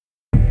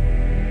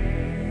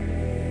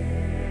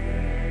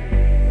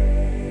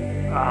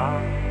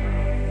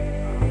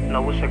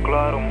No puse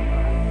cloro,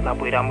 la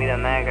pirámide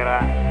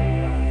negra.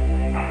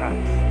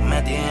 Me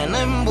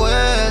tiene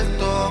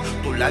envuelto,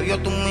 tus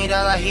labios, tus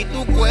miradas y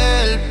tu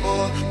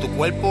cuerpo. Tu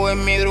cuerpo es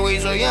mi droga y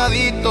soy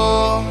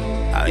adicto.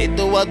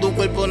 Adicto a tu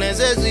cuerpo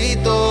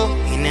necesito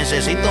y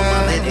necesito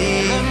más de ti. Me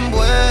tiene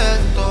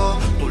envuelto,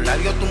 tus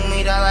labios, tus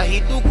miradas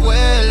y tu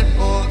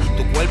cuerpo.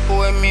 Tu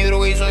cuerpo es mi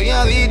droga y soy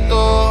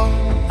adicto.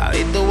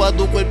 Adicto a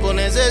tu cuerpo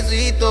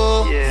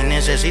necesito y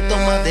necesito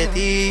más de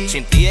ti.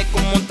 Sin ti es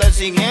como estar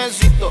sin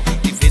éxito,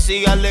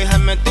 difícil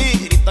alejarme de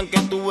ti. Gritan que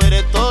tú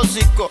eres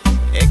tóxico,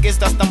 es que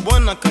estás tan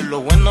buena que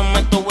lo bueno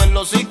me tobo el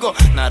hocico.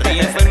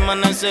 Nadie enferma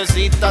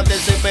necesita de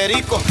ese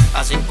perico.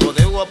 A 5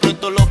 dedos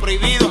aprieto lo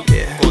prohibido.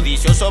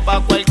 Codicioso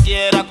pa'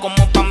 cualquiera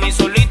como pa' mí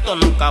solito.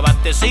 Nunca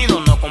abastecido,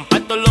 no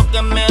comparto lo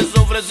que me has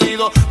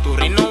ofrecido. Tu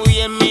reino y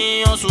el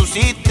mío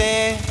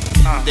suscite.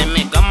 De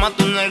mi cama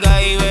tu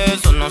nalga y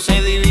beso no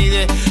se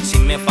divide. Si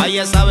me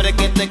fallas sabré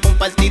que te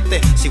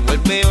compartiste. Si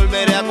vuelve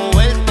volveré a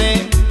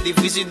cogerte.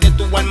 Difícil de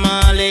tu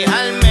alma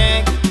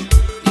alejarme.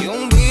 Y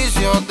un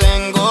vicio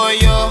tengo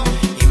yo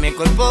y mi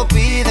cuerpo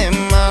pide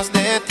más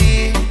de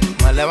ti.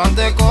 Me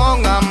levanté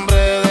con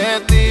hambre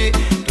de ti.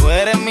 Tú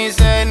eres mi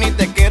ser y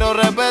te quiero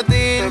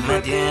repetir.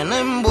 Me tiene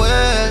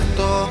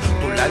envuelto,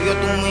 tus labios,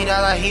 tus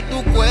miradas y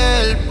tu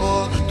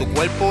cuerpo. Tu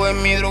cuerpo es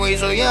mi droga y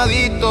soy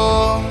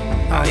adicto.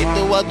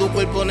 Adicto a tu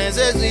cuerpo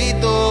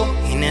necesito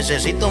y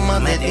necesito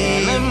más de ti. Me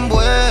tiene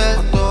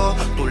envuelto,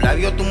 tus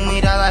labios, tus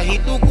miradas y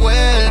tu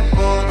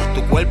cuerpo.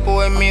 Tu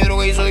cuerpo es mi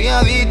droga y soy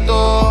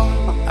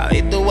adicto.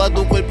 Adicto a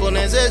tu cuerpo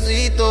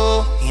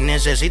necesito y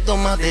necesito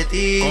más de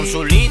ti. Con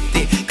su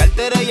liste,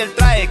 cartera y el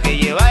traje que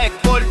lleva es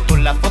corto.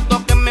 Las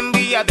fotos que me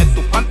envía de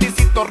tu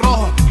panticito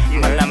rojo.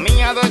 A la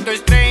mía doy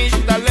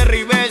strange, dale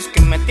reverse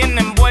que me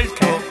tiene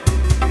envuelto.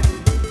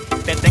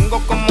 Te tengo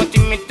como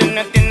Jimmy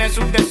Turner tiene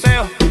sus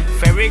deseos.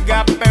 Fairy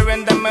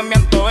Gapper, dame mi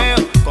antojeo.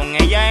 Con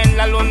ella en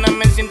la luna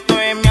me siento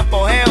en mi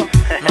apogeo.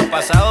 No ha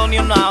pasado ni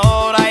una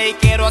hora y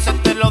quiero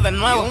hacértelo de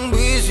nuevo. Y un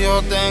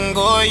vicio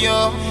tengo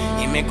yo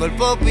y mi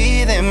cuerpo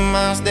pide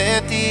más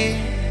de ti.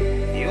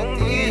 Y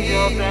un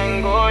vicio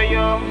tengo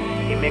yo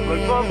y mi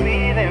cuerpo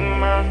pide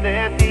más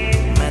de ti.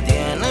 Me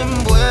tiene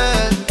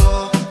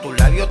envuelto, tus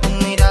labios, tus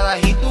miradas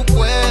y tu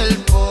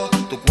cuerpo.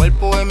 Tu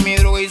cuerpo es mi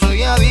droga y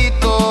soy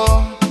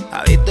adicto.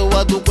 Adicto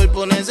a tu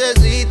cuerpo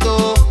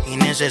necesito y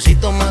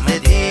necesito más de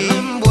ti. Me tiene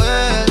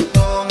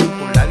envuelto,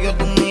 tus labios,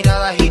 tus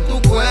miradas y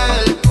tu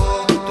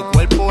cuerpo. Tu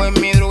cuerpo es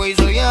mi droga y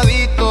soy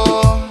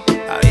adicto.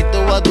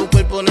 Adicto a tu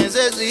cuerpo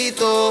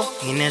necesito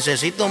y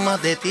necesito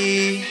más de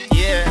ti.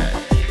 Yeah,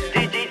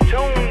 DJ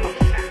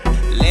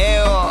Tunes,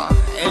 Leo,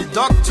 el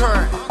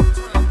Doctor,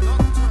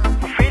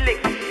 Felix,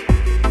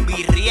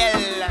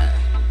 Virriel,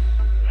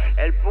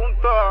 el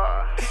punto,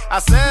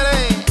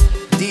 Acere,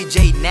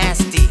 DJ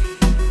Nasty,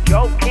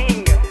 Joe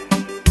King,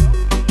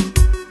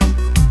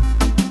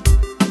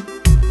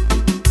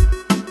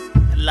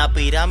 la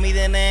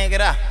pirámide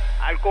negra,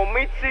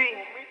 Alcomitzi.